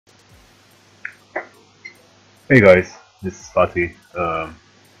Hey guys, this is Fatih.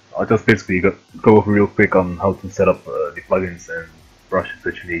 I'll just basically go over real quick on how to set up the plugins and brushes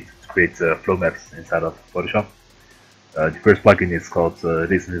that you need to create flow maps inside of Photoshop. The first plugin is called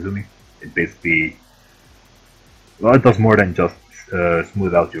Nezumi. It basically, well, it does more than just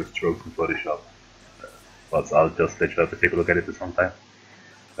smooth out your strokes in Photoshop, but I'll just let you have to take a look at it at some time.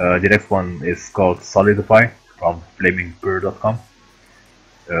 The next one is called Solidify from flamingbird.com.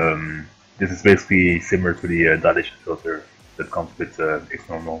 This is basically similar to the dilation filter that comes with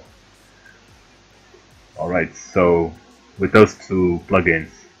Xnormal. Alright, so with those two plugins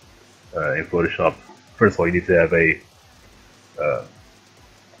in Photoshop, first of all you need to have a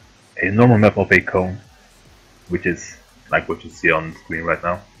normal map of a cone, which is like what you see on the screen right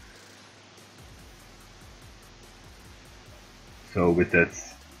now. So with that,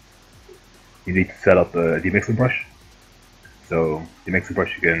 you need to set up the mixer brush. So the mixer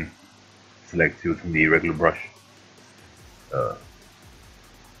brush you can select using the regular brush.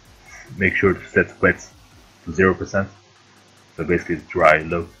 Make sure to set wet to 0%. So basically dry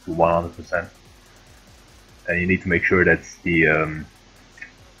low to 100%. And you need to make sure that the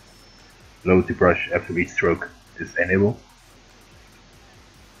load the brush after each stroke is enabled.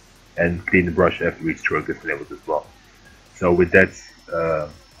 And clean the brush after each stroke is enabled as well. So with that,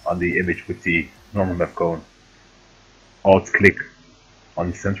 on the image with the normal map cone, Alt click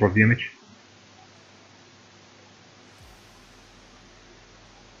on the center of the image.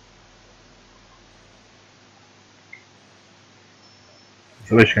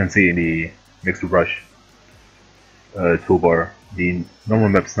 So as you can see in the mixer brush toolbar, the normal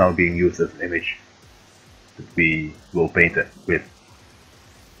map is now being used as an image that we will paint it with.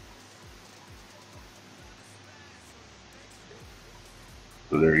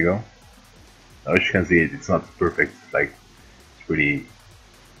 So there you go. Now as you can see, it's not perfect. Like it's really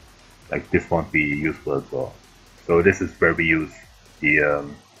like this won't be useful as well. So this is where we use the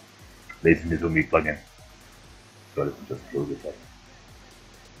Nezumi plugin. So let me just close this up.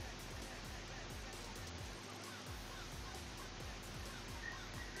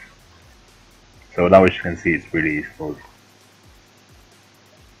 So now as you can see, it's really smooth.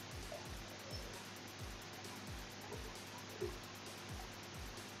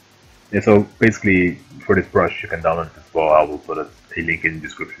 Yeah, so basically for this brush you can download it as well. I will put a link in the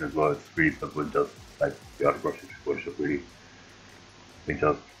description as well. It's really simple, just like the other brushes in Photoshop really. You can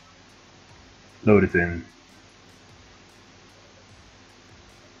just load it in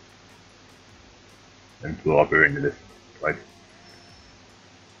and it will appear in the list, right?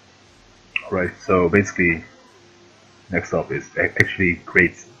 Alright, so basically next up is actually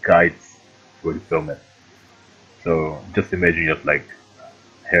create guides for the film map. So just imagine you have like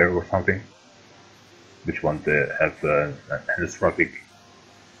hair or something, which want to have an anisotropic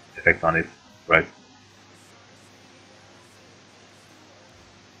effect on it, right?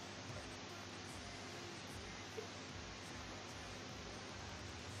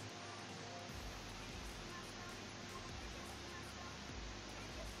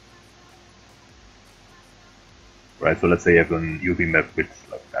 Right, so let's say you have an UV map with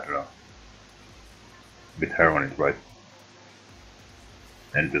like, I don't know, with hair on it, right?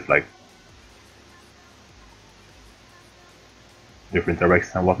 And just like different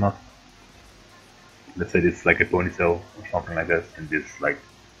directions and whatnot. Let's say this is like a ponytail or something like that, and this like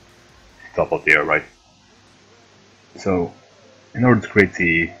top of the hair, right? So in order to create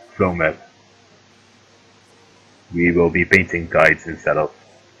the flow map, we will be painting guides instead of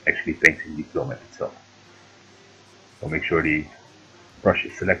actually painting the flow map itself. So make sure the brush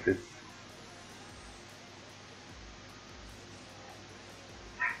is selected.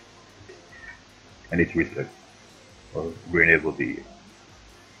 I need to reselect or re-enable the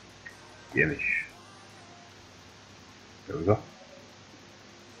image. There we go.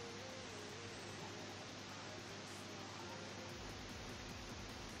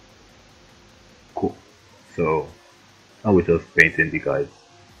 Cool. So now we just paint in the guides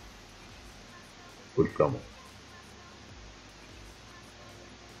for the flow map.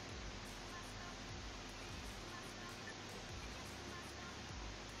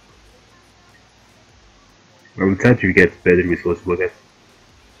 Now we tend to get better results with it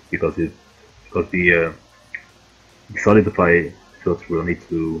because the Solidify filter will need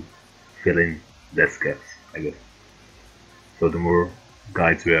to fill in less gaps, I guess. So the more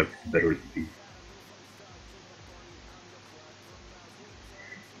guides we have, the better it will be.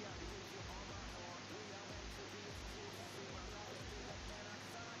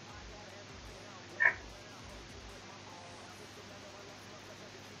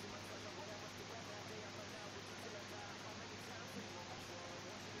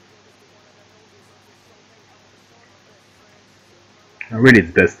 And really,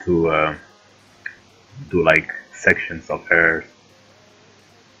 it's best to do like sections of hairs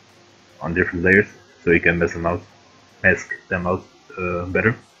on different layers, so you can mask them out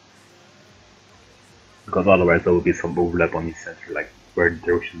better. Because otherwise there will be some overlap on each center, like where the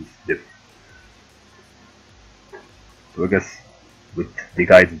directions differ. So I guess with the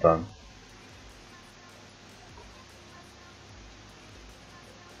guides done,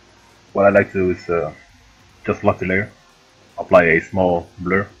 what I like to do is just lock the layer, apply a small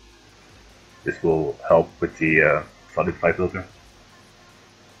blur. This will help with the Solidify filter.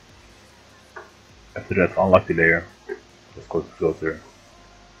 After that, unlock the layer, just go to filter,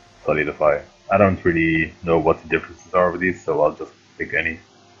 Solidify. I don't really know what the differences are with these, so I'll just pick any.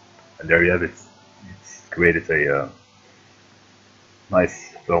 And there you have it. It's created a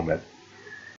nice flow map.